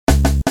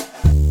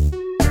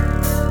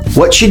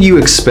What should you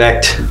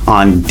expect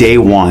on day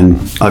one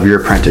of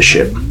your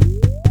apprenticeship?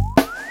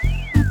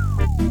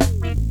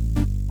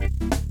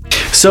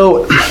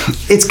 So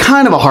it's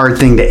kind of a hard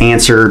thing to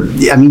answer.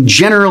 I mean,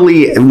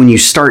 generally, when you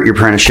start your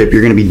apprenticeship,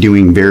 you're going to be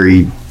doing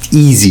very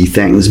easy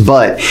things,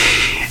 but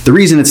the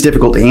reason it's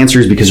difficult to answer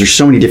is because there's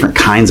so many different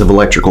kinds of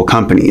electrical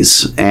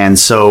companies. And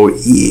so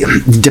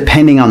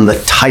depending on the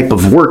type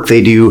of work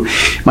they do,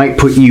 might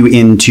put you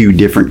into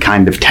different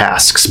kind of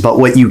tasks. But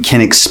what you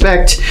can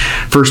expect,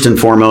 first and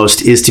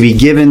foremost, is to be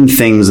given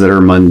things that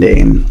are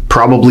mundane,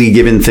 probably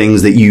given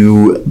things that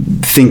you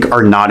think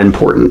are not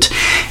important.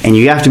 And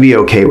you have to be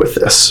okay with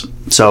this.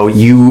 So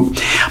you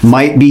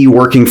might be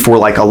working for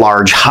like a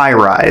large high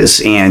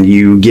rise and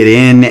you get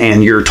in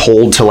and you're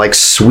told to like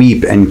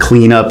sweep and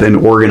clean up and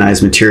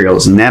organize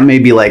materials. And that may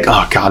be like,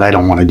 oh God, I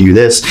don't want to do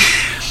this.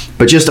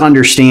 But just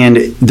understand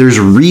there's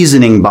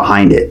reasoning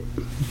behind it.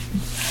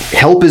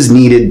 Help is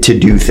needed to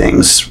do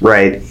things,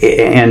 right?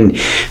 And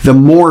the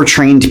more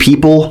trained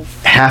people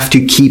have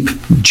to keep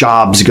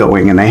jobs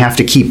going and they have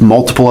to keep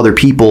multiple other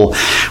people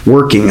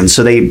working. And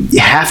so they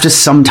have to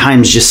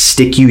sometimes just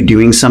stick you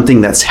doing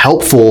something that's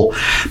helpful,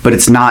 but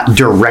it's not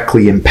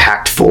directly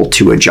impactful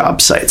to a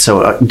job site.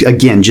 So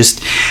again,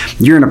 just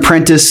you're an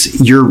apprentice.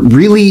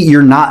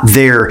 You're not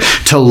there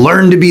to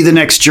learn to be the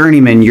next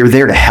journeyman. You're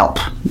there to help.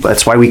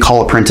 That's why we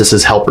call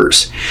apprentices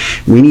helpers.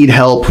 We need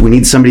help. We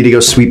need somebody to go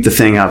sweep the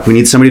thing up. We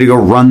need somebody to go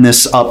run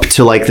this up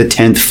to like the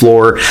 10th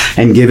floor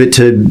and give it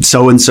to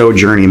so-and-so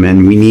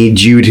journeyman. We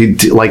need you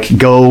to like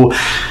go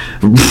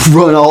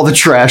run all the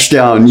trash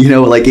down,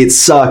 like it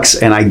sucks.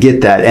 And I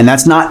get that. And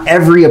that's not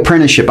every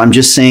apprenticeship. I'm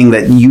just saying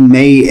that you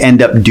may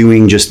end up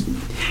doing just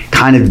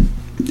kind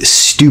of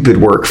stupid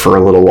work for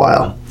a little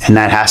while. And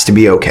that has to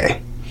be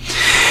okay.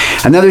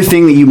 Another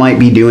thing that you might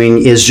be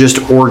doing is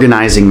just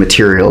organizing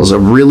materials. A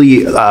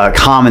really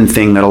common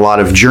thing that a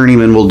lot of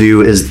journeymen will do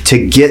is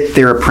to get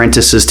their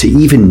apprentices to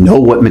even know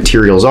what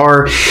materials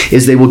are,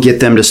 is they will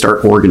get them to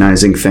start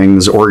organizing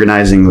things,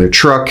 organizing their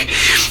truck,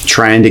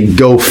 trying to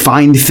go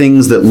find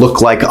things that look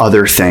like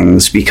other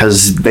things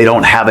because they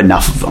don't have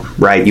enough of them,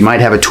 right? You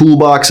might have a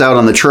toolbox out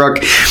on the truck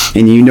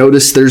and you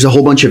notice there's a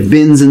whole bunch of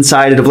bins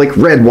inside it of like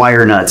red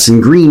wire nuts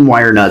and green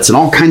wire nuts and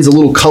all kinds of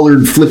little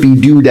colored flippy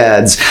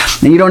doodads,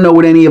 and you don't know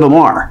what any of them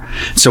are.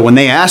 So when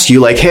they ask you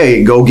like,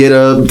 hey, go get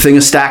a thing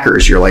of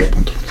stackers, you're like,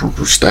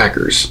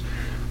 stackers?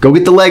 Go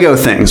get the Lego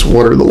things.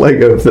 What are the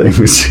Lego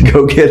things?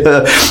 Go get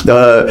a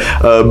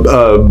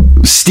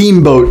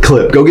steamboat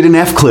clip. Go get an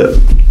F clip.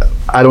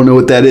 I don't know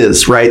what that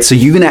is, right? So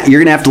you're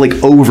gonna have to like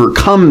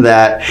overcome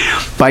that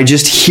by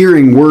just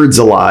hearing words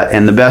a lot.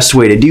 And the best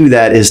way to do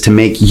that is to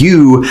make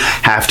you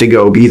have to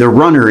go be the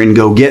runner and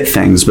go get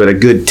things. But a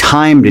good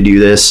time to do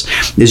this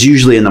is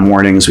usually in the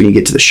mornings when you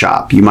get to the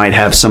shop. You might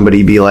have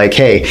somebody be like,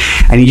 hey,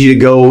 I need you to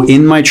go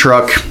in my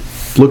truck,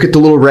 look at the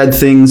little red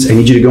things. I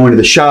need you to go into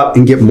the shop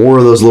and get more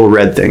of those little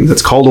red things.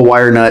 It's called a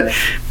wire nut.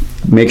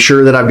 Make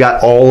sure that I've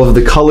got all of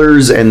the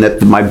colors and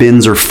that my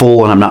bins are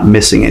full and I'm not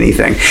missing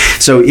anything.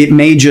 So it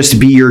may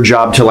just be your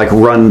job to like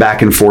run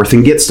back and forth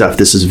and get stuff.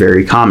 This is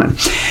very common.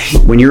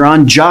 When you're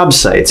on job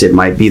sites, it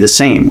might be the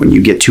same. When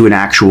you get to an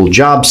actual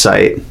job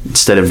site,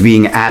 instead of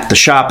being at the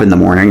shop in the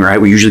morning, right?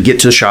 We usually get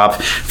to the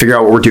shop, figure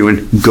out what we're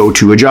doing, go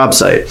to a job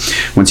site.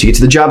 Once you get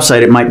to the job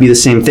site, it might be the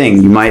same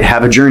thing. You might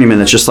have a journeyman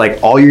that's just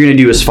like, all you're going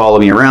to do is follow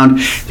me around.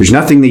 There's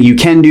nothing that you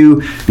can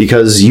do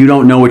because you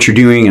don't know what you're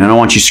doing and I don't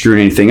want you screwing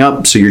anything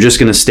up. So you're just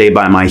going to stay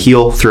by my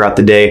heel throughout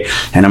the day,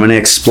 and I'm going to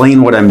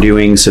explain what I'm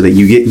doing so that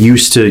you get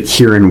used to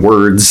hearing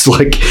words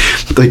like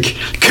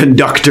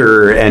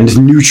conductor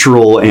and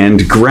neutral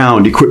and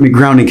ground, equipment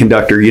grounding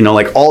conductor,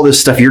 like all this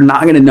stuff. You're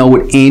not going to know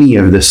what any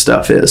of this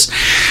stuff is.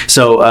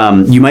 So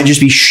you might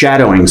just be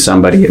shadowing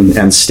somebody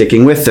and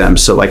sticking with them.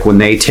 So like when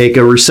they take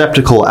a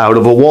receptacle out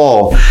of a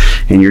wall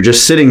and you're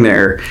just sitting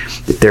there,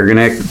 they're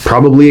going to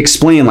probably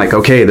explain like,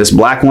 okay, this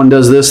black one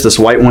does this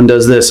white one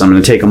does this. I'm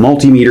going to take a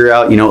multimeter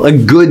out. A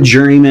good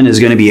journeyman is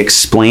going to be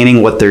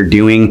explaining what they're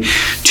doing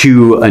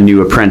to a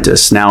new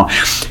apprentice. Now,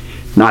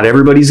 not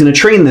everybody's going to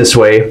train this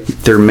way.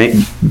 There may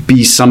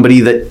be somebody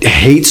that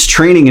hates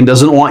training and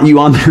doesn't want you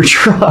on their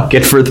truck.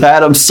 And for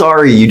that, I'm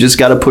sorry. You just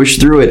got to push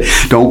through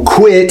it. Don't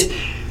quit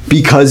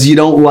because you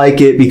don't like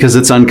it, because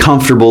it's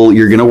uncomfortable.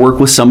 You're going to work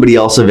with somebody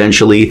else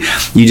eventually.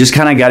 You just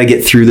kind of got to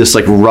get through this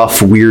like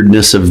rough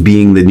weirdness of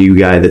being the new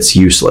guy that's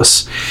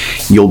useless.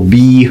 You'll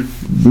be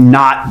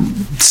not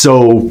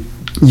so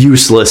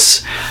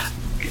useless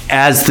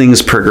as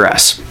things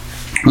progress.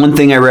 One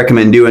thing I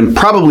recommend doing,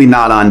 probably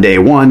not on day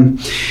one,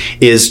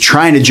 is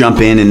trying to jump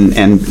in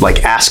and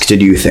like ask to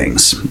do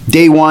things.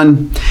 Day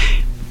one,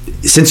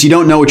 since you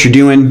don't know what you're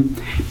doing,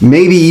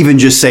 maybe even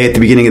just say at the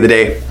beginning of the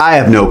day, I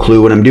have no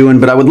clue what I'm doing,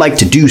 but I would like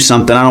to do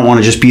something. I don't want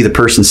to just be the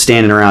person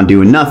standing around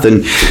doing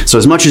nothing. So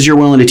as much as you're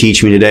willing to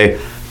teach me today,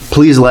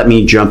 please let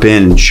me jump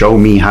in and show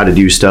me how to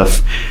do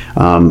stuff.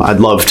 I'd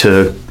love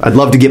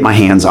to get my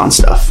hands on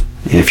stuff.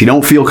 And if you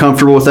don't feel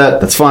comfortable with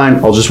that, that's fine.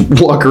 I'll just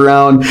walk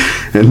around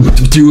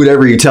and do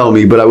whatever you tell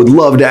me. But I would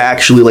love to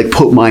actually like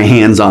put my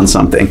hands on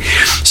something.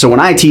 So when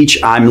I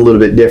teach, I'm a little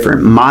bit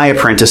different. My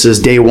apprentices,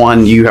 day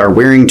one, you are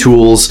wearing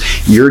tools,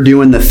 you're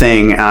doing the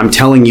thing, and I'm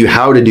telling you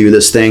how to do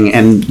this thing.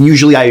 And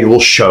usually I will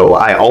show.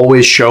 I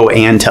always show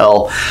and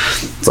tell.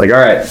 It's like, all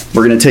right,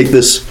 we're going to take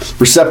this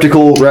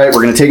receptacle, right?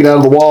 We're going to take it out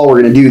of the wall.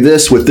 We're going to do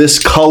this with this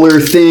color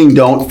thing.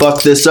 Don't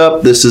fuck this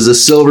up. This is a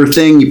silver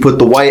thing. You put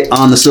the white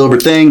on the silver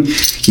thing.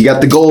 You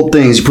got the gold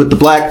things. You put the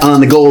black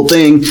on the gold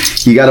thing.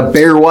 You got a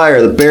bare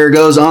wire. The bare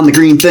goes on the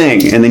green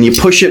thing. And then you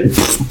push it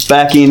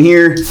back in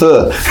here.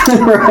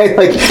 Right?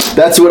 Like,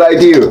 that's what I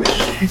do.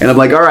 And I'm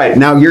like, all right,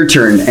 now your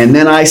turn. And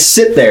then I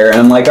sit there and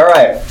I'm like, all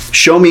right,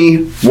 show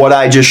me what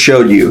I just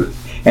showed you.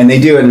 And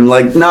they do it, and I'm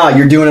like, nah,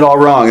 you're doing it all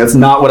wrong. That's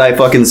not what I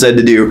fucking said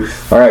to do.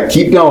 All right,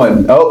 keep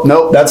going. Oh,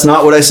 nope, that's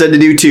not what I said to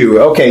do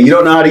too. Okay, you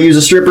don't know how to use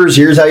the strippers?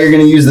 Here's how you're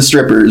going to use the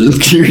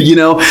strippers. You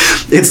know,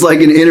 it's like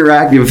an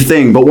interactive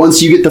thing. But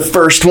once you get the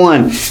first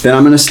one, then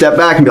I'm going to step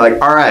back and be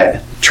like, all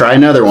right, try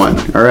another one.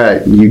 All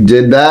right, you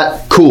did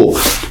that? Cool.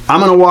 I'm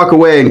going to walk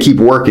away and keep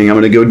working. I'm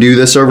going to go do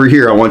this over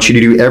here. I want you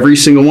to do every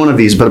single one of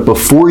these. But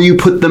before you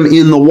put them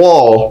in the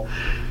wall,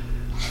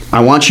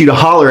 I want you to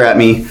holler at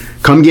me,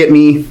 come get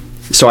me,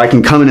 so I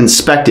can come and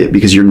inspect it,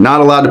 because you're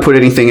not allowed to put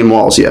anything in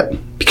walls yet,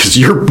 because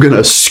you're going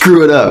to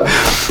screw it up.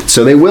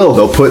 So they will.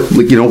 They'll put,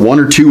 you know, one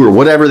or two or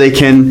whatever they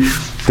can.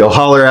 They'll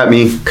holler at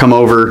me, come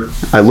over.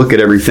 I look at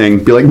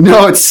everything, be like,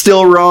 no, it's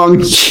still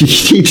wrong.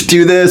 You need to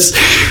do this.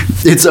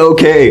 It's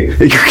okay. You're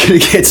going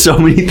to get so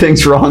many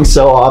things wrong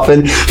so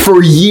often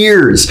for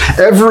years.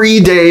 Every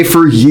day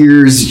for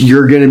years,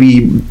 you're going to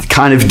be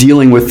kind of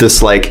dealing with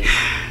this, like,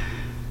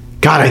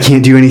 God, I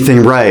can't do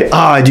anything right. Oh,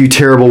 I do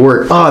terrible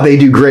work. Oh, they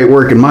do great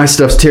work and my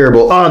stuff's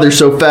terrible. Oh, they're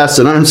so fast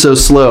and I'm so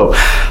slow.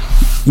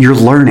 You're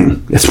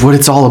learning. That's what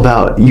it's all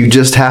about. You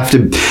just have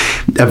to,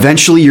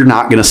 eventually you're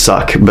not going to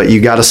suck, but you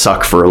got to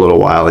suck for a little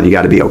while, and you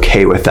got to be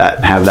okay with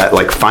that. Have that,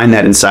 like, find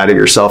that inside of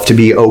yourself to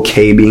be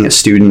okay being a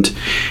student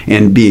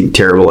and being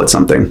terrible at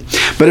something.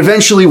 But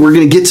eventually we're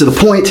going to get to the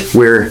point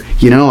where,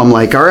 you know, I'm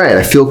like, all right,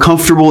 I feel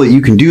comfortable that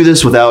you can do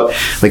this without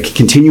like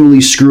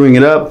continually screwing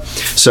it up.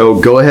 So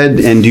go ahead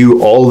and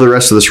do all the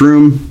rest of this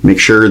room. Make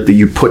sure that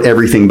you put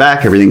everything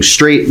back, everything's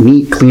straight,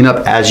 neat, clean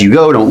up as you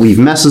go. Don't leave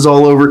messes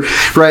all over,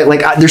 right?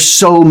 Like, there's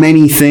so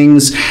many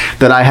things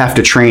that I have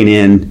to train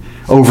in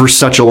over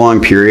such a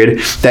long period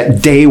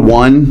that day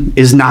one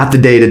is not the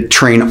day to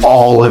train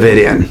all of it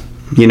in.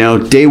 You know,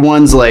 day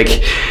one's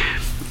like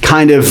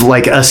kind of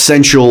like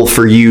essential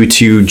for you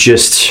to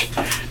just,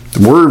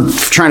 we're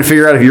trying to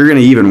figure out if you're going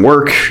to even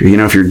work. You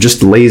know, if you're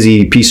just a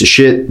lazy piece of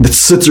shit that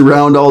sits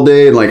around all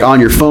day and like on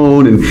your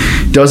phone and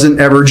doesn't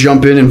ever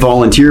jump in and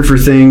volunteer for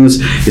things,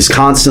 is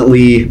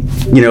constantly,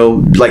 you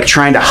know, like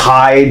trying to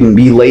hide and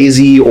be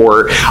lazy.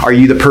 Or are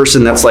you the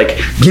person that's like,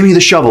 give me the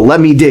shovel, let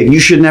me dig,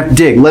 you shouldn't have to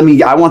dig,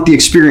 I want the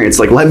experience,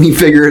 like, let me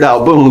figure it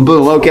out, boom,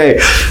 boom,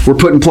 okay, we're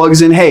putting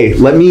plugs in, hey,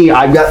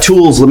 I've got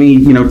tools, let me,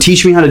 you know,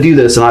 teach me how to do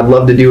this, and I'd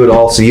love to do it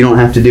all so you don't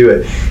have to do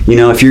it. You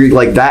know, if you're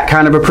like that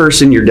kind of a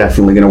person, you're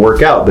definitely going to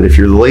work out. But if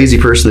you're the lazy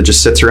person that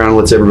just sits around and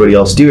lets everybody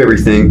else do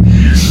everything,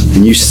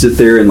 and you sit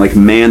there and like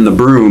man the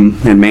broom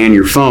and man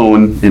your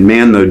phone and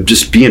man the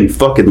just being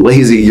fucking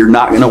lazy, you're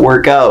not going to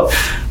work out.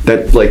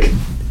 That, like,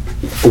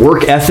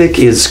 work ethic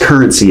is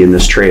currency in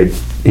this trade.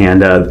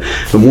 And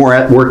the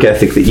more work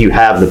ethic that you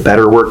have, the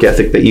better work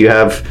ethic that you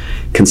have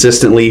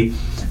consistently,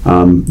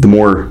 the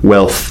more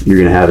wealth you're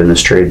going to have in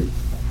this trade.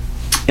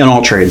 In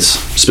all trades,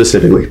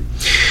 specifically.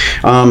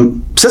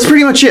 So that's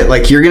pretty much it.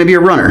 Like, you're going to be a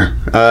runner.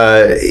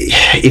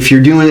 If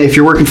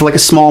you're working for like a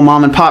small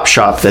mom and pop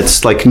shop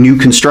that's like new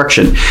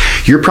construction,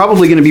 you're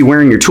probably going to be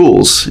wearing your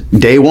tools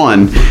day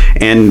one,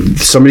 and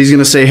somebody's going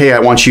to say, hey, I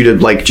want you to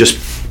like just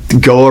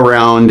go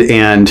around,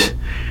 and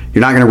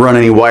you're not going to run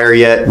any wire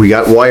yet. We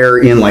got wire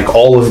in like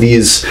all of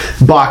these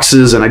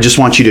boxes, and I just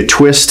want you to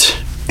twist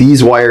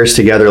these wires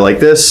together like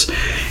this,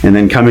 and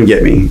then come and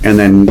get me. And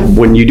then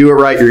when you do it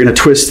right, you're going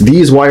to twist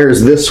these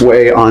wires this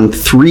way on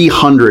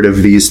 300 of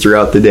these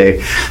throughout the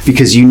day,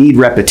 because you need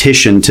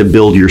repetition to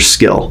build your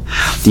skill.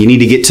 You need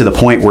to get to the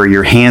point where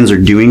your hands are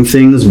doing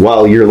things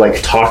while you're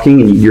like talking,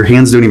 and your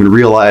hands don't even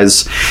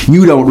realize,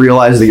 you don't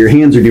realize that your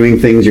hands are doing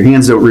things. Your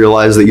hands don't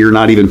realize that you're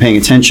not even paying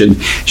attention.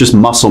 Just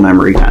muscle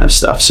memory kind of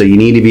stuff. So you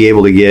need to be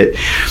able to get,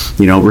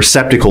 you know,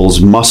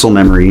 receptacles, muscle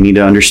memory. You need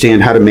to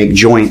understand how to make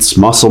joints,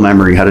 muscle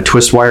memory, how to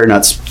twist wire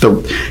nuts, the,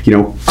 you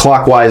know,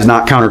 clockwise,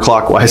 not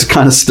counterclockwise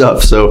kind of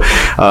stuff. So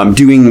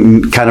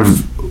doing kind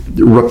of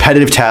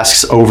repetitive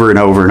tasks over and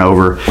over and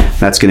over,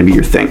 that's going to be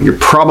your thing. You're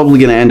probably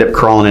going to end up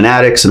crawling in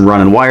attics and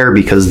running wire,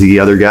 because the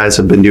other guys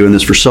have been doing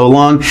this for so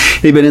long.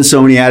 They've been in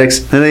so many attics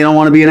that they don't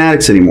want to be in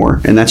attics anymore.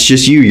 And that's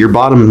just you're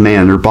bottom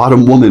man or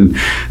bottom woman.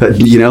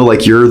 You know,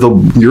 like you're the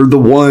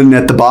one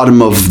at the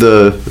bottom of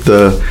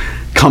the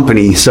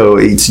company. So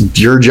it's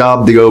your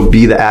job to go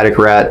be the attic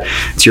rat.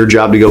 It's your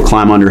job to go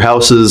climb under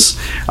houses.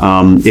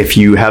 If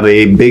you have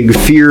a big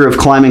fear of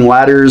climbing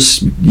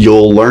ladders,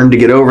 you'll learn to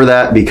get over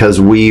that, because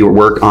we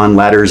work on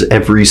ladders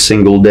every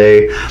single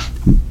day.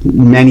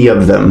 Many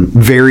of them,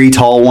 very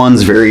tall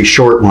ones, very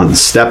short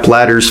ones, step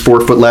ladders,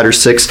 4-foot ladders,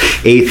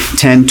 6, 8,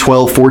 10,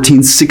 12, 14,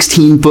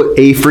 16-foot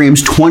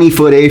A-frames,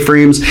 20-foot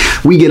A-frames.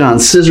 We get on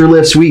scissor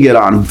lifts, we get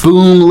on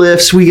boom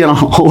lifts, we get on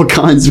all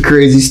kinds of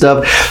crazy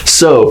stuff.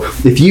 So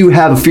if you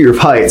have a fear of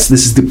heights,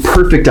 this is the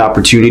perfect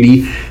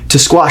opportunity to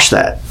squash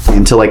that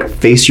and to like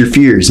face your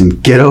fears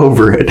and get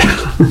over it.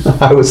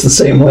 I was the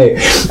same way.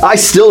 I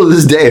still, to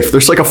this day, if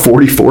there's like a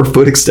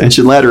 44-foot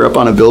extension ladder up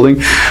on a building,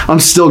 I'm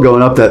still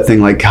going up that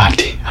thing like, God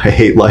damn, I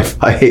hate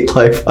life. I hate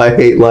life. I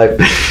hate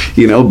life.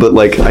 You know, but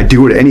like I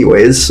do it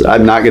anyways.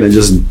 I'm not going to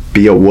just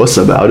be a wuss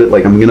about it.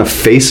 Like I'm going to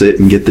face it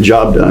and get the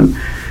job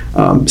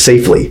done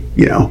safely,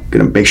 you know,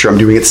 going to make sure I'm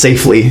doing it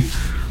safely.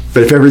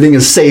 But if everything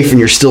is safe and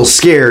you're still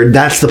scared,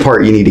 that's the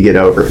part you need to get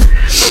over.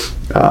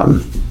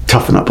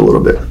 Toughen up a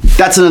little bit.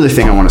 That's another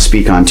thing I want to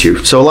speak on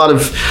too. So a lot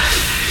of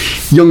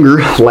younger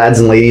lads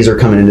and ladies are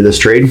coming into this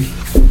trade,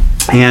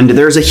 and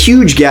there's a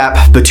huge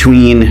gap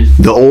between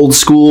the old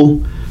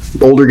school,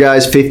 older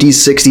guys,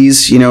 50s,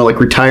 60s, you know, like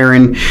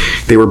retiring.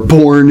 They were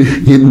born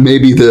in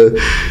maybe the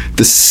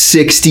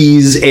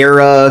 60s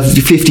era,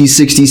 50s,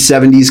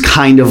 60s, 70s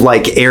kind of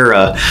like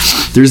era.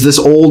 There's this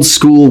old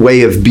school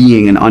way of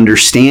being and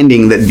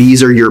understanding that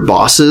these are your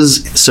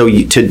bosses. So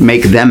to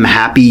make them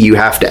happy, you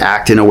have to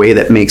act in a way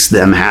that makes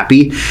them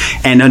happy.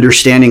 And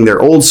understanding their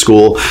old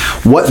school,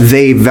 what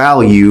they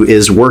value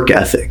is work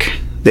ethic.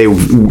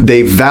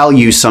 They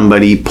value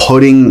somebody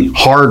putting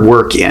hard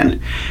work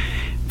in.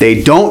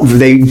 They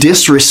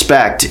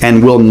disrespect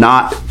and will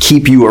not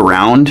keep you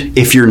around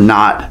if you're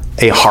not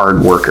a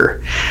hard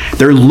worker.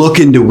 They're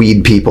looking to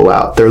weed people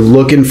out. They're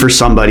looking for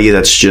somebody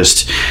that's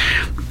just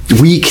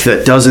weak,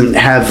 that doesn't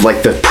have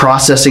like the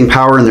processing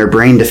power in their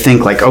brain to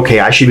think like, okay,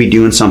 I should be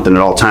doing something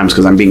at all times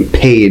because I'm being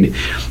paid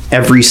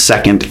every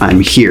second I'm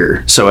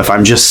here. So if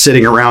I'm just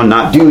sitting around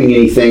not doing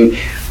anything,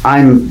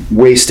 I'm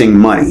wasting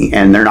money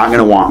and they're not going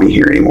to want me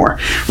here anymore,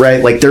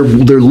 right? Like they're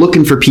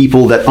looking for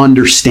people that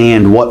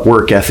understand what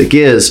work ethic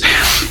is.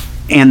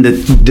 And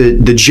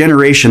the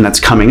generation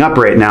that's coming up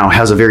right now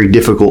has a very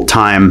difficult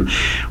time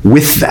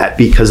with that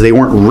because they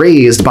weren't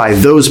raised by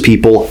those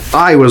people.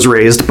 I was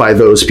raised by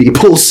those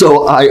people,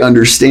 so I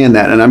understand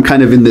that. And I'm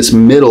kind of in this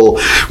middle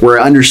where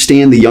I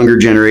understand the younger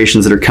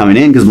generations that are coming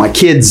in because my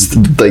kids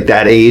like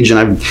that age, and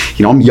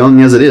I'm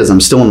young as it is.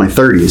 I'm still in my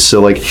 30s, so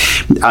like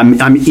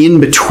I'm in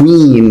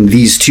between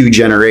these two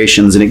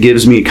generations, and it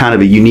gives me kind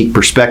of a unique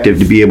perspective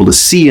to be able to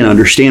see and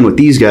understand what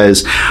these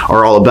guys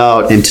are all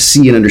about, and to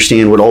see and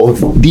understand what all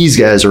of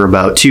these guys are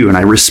about too. And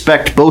I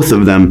respect both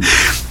of them,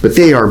 but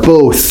they are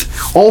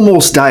both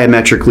almost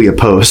diametrically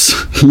opposed.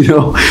 You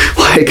know,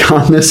 like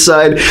on this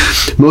side,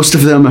 most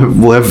of them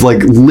have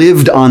like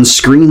lived on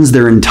screens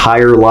their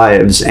entire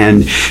lives,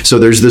 and so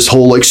there's this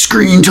whole like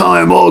screen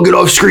time, oh, get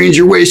off screens,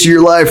 you're wasting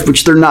your life,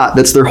 which they're not.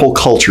 That's their whole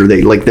culture.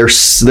 They like their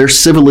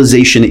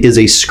civilization is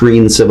a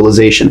screen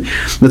civilization.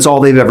 That's all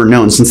they've ever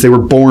known since they were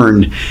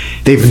born.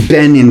 They've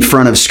been in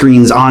front of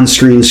screens, on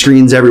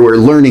screens everywhere,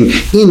 learning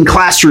in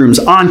classrooms,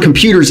 on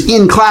computers,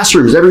 in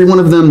classrooms. Every one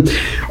of them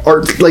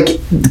are like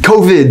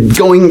COVID,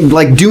 going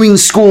like doing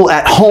school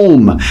at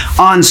home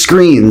on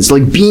screens,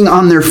 like being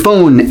on their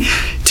phone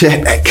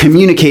to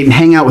communicate and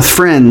hang out with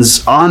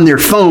friends on their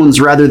phones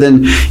rather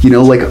than, you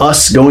know, like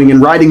us going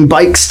and riding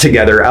bikes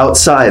together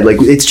outside. Like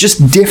it's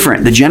just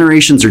different. The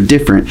generations are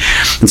different.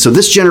 And so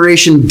this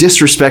generation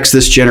disrespects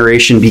this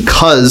generation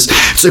because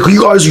it's like,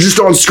 you guys are just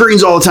on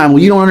screens all the time.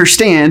 Well, you don't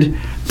understand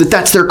that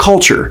that's their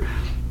culture.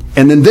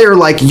 And then they're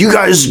like, you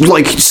guys,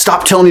 like,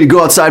 stop telling me to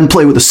go outside and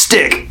play with a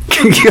stick.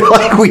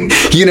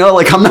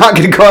 Like I'm not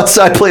going to go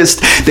outside and play.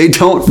 They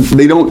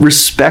don't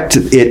respect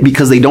it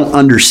because they don't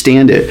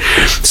understand it.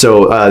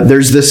 So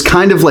there's this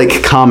kind of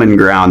like common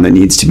ground that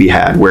needs to be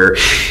had where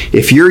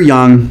if you're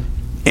young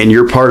and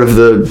you're part of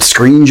the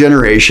screen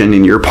generation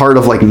and you're part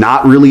of like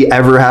not really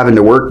ever having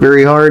to work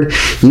very hard,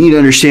 you need to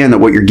understand that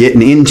what you're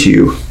getting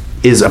into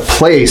is a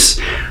place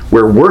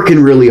where working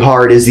really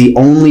hard is the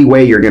only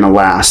way you're going to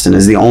last and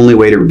is the only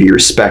way to be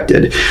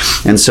respected.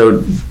 And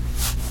so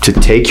to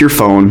take your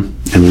phone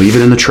and leave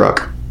it in the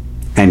truck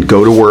and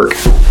go to work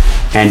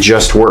and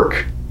just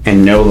work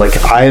and know like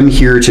I am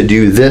here to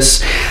do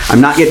this.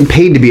 I'm not getting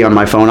paid to be on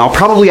my phone. I'll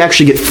probably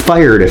actually get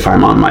fired if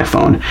I'm on my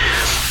phone.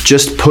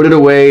 Just put it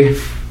away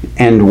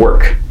and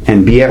work.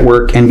 And be at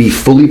work and be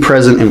fully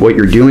present in what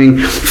you're doing,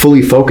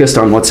 fully focused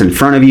on what's in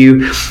front of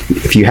you.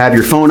 If you have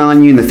your phone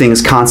on you and the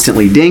thing's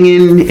constantly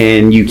dinging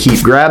and you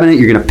keep grabbing it,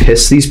 you're going to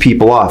piss these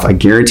people off. I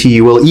guarantee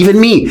you will. Even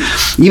me,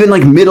 even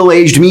like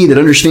middle-aged me that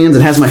understands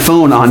and has my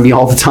phone on me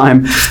all the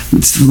time.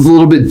 It's a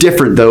little bit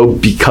different though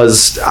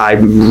because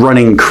I'm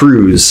running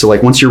crews. So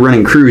like once you're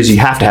running crews, you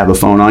have to have a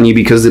phone on you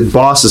because the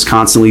boss is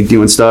constantly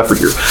doing stuff, or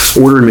you're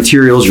ordering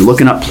materials, you're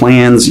looking up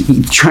plans,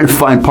 you're trying to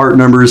find part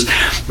numbers.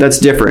 That's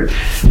different.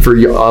 For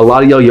a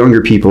lot of y'all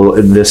younger people,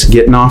 this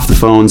getting off the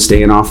phone,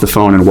 staying off the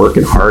phone, and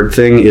working hard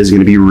thing is going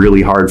to be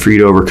really hard for you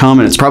to overcome.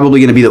 And it's probably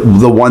going to be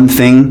the one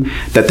thing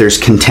that there's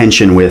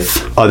contention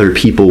with other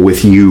people,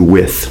 with you,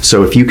 with.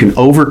 So if you can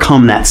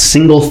overcome that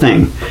single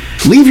thing,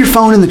 leave your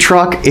phone in the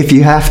truck if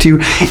you have to.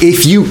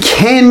 If you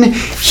can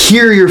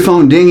hear your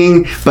phone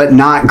dinging, but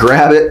not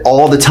grab it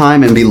all the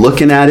time and be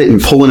looking at it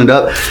and pulling it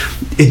up,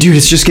 dude,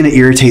 it's just going to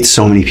irritate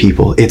so many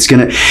people.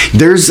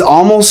 There's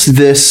almost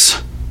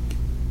this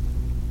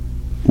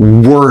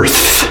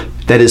worth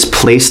that is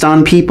placed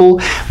on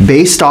people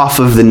based off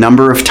of the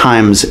number of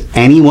times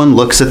anyone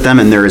looks at them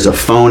and there is a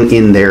phone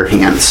in their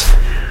hands.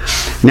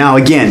 Now,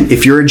 again,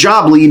 if you're a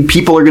job lead,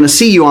 people are going to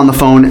see you on the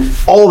phone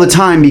all the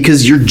time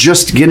because you're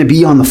just going to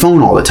be on the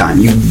phone all the time.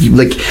 You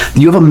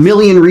have a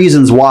million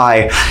reasons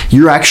why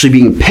you're actually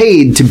being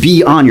paid to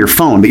be on your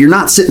phone, but you're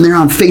not sitting there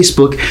on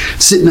Facebook,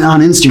 sitting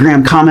on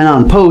Instagram, commenting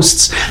on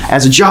posts.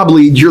 As a job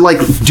lead, you're like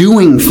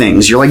doing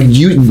things. You're like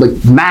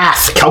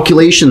math,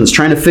 calculations,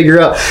 trying to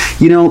figure out,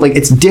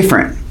 it's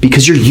different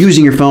because you're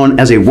using your phone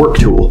as a work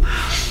tool.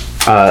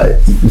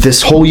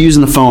 This whole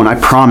using the phone, I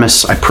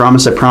promise,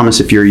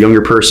 if you're a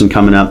younger person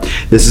coming up,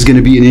 this is going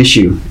to be an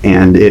issue,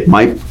 and it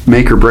might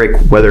make or break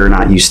whether or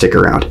not you stick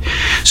around.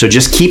 So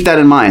just keep that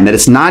in mind, that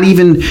it's not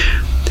even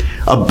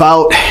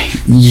about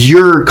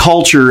your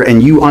culture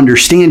and you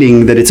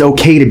understanding that it's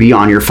okay to be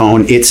on your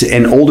phone. It's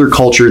an older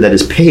culture that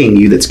is paying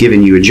you, that's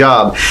giving you a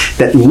job,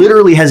 that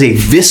literally has a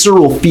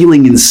visceral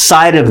feeling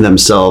inside of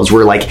themselves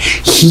where like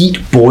heat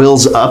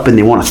boils up and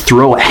they want to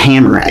throw a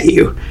hammer at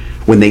you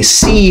when they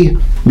see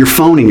your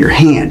phone in your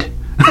hand.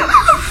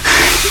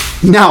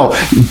 Now,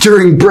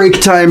 during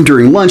break time,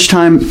 during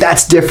lunchtime,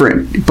 that's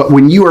different. But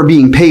when you are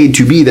being paid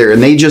to be there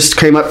and they just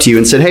came up to you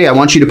and said, hey, I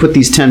want you to put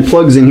these 10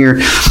 plugs in here,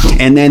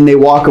 and then they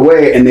walk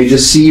away and they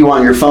just see you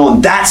on your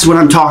phone, that's what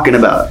I'm talking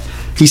about.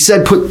 He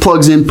said put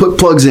plugs in, put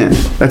plugs in.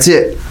 That's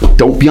it.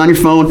 Don't be on your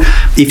phone.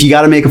 If you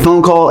got to make a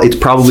phone call, it's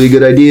probably a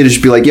good idea to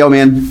just be like, yo,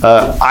 man,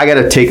 I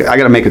got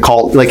to make a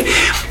call. Like,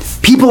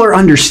 people are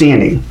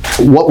understanding.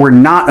 What we're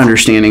not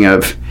understanding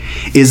of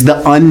is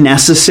the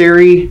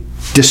unnecessary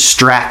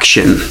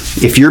distraction.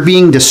 If you're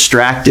being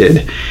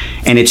distracted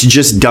and it's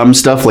just dumb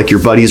stuff like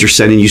your buddies are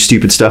sending you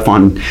stupid stuff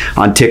on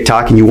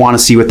TikTok and you want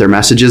to see what their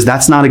message is,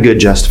 that's not a good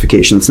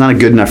justification. It's not a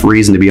good enough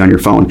reason to be on your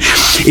phone.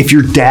 If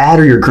your dad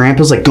or your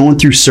grandpa's like going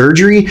through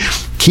surgery,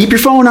 keep your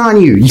phone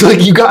on you.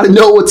 You got to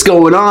know what's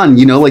going on.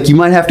 You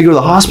might have to go to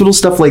the hospital,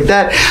 stuff like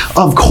that.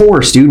 Of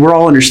course, dude, we're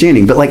all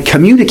understanding, but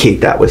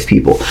communicate that with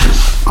people.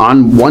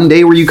 On one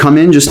day where you come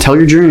in, just tell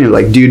your journey.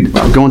 Like, dude,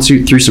 I'm going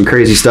through some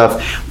crazy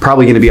stuff.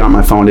 Probably going to be on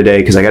my phone today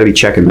because I got to be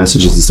checking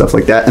messages and stuff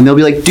like that. And they'll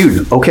be like,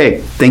 dude,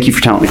 okay, thank you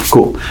for telling me.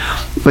 Cool.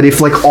 But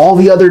if all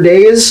the other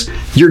days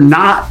you're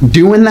not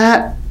doing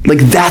that,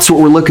 that's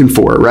what we're looking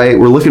for, right?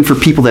 We're looking for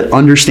people that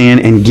understand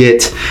and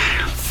get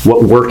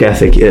what work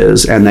ethic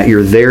is, and that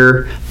you're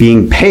there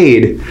being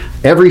paid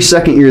every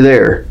second you're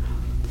there.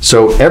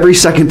 So every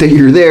second that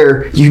you're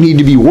there, you need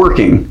to be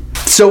working.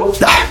 So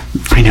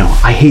I know,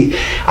 I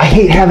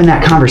hate having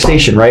that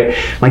conversation, right?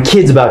 My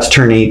kid's about to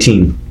turn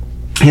 18.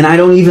 And I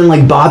don't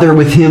even bother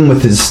with him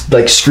with his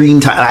screen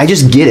time. I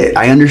just get it.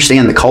 I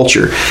understand the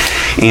culture.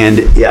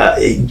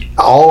 And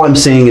all I'm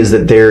saying is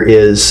that there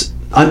is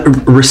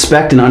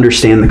respect and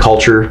understand the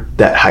culture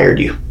that hired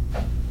you.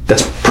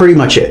 That's pretty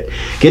much it.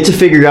 Get to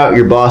figure out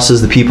your bosses,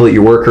 the people that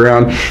you work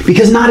around,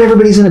 because not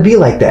everybody's going to be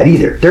like that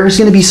either. There's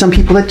going to be some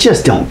people that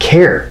just don't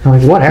care. They're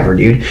like, whatever,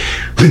 dude.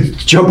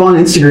 Jump on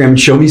Instagram and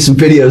show me some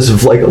videos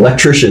of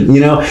Electrician.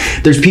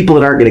 There's people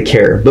that aren't going to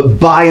care. But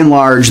by and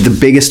large, the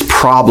biggest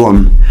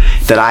problem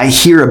that I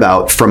hear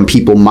about from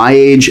people my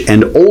age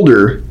and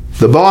older,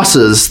 the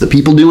bosses, the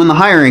people doing the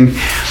hiring,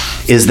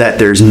 is that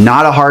there's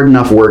not a hard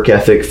enough work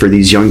ethic for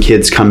these young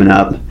kids coming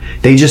up.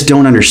 They just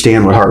don't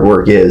understand what hard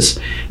work is.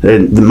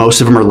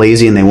 Most of them are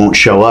lazy and they won't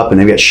show up, and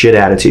they've got shit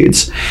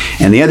attitudes.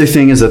 And the other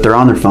thing is that they're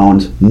on their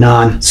phones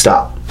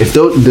non-stop. If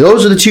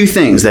those are the two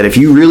things that if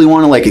you really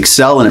want to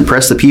excel and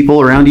impress the people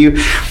around you,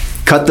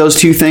 cut those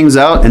two things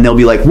out and they'll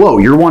be like, whoa,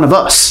 you're one of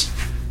us.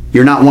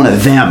 You're not one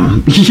of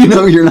them.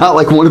 You're not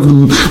one of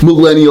the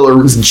millennial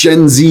or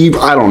Gen Z.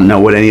 I don't know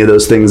what any of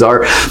those things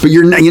are, but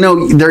you're not,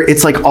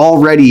 it's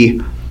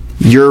already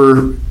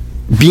you're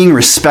being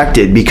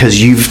respected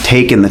because you've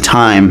taken the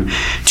time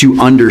to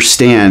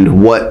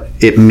understand what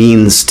it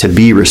means to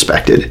be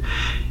respected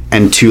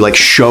and to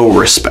show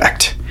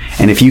respect.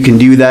 And if you can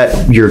do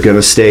that, you're going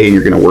to stay and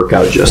you're going to work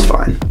out just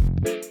fine.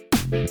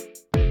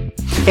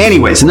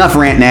 Anyways, enough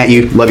ranting at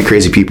you. Love you,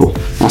 crazy people.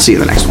 I'll see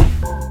you in the next one.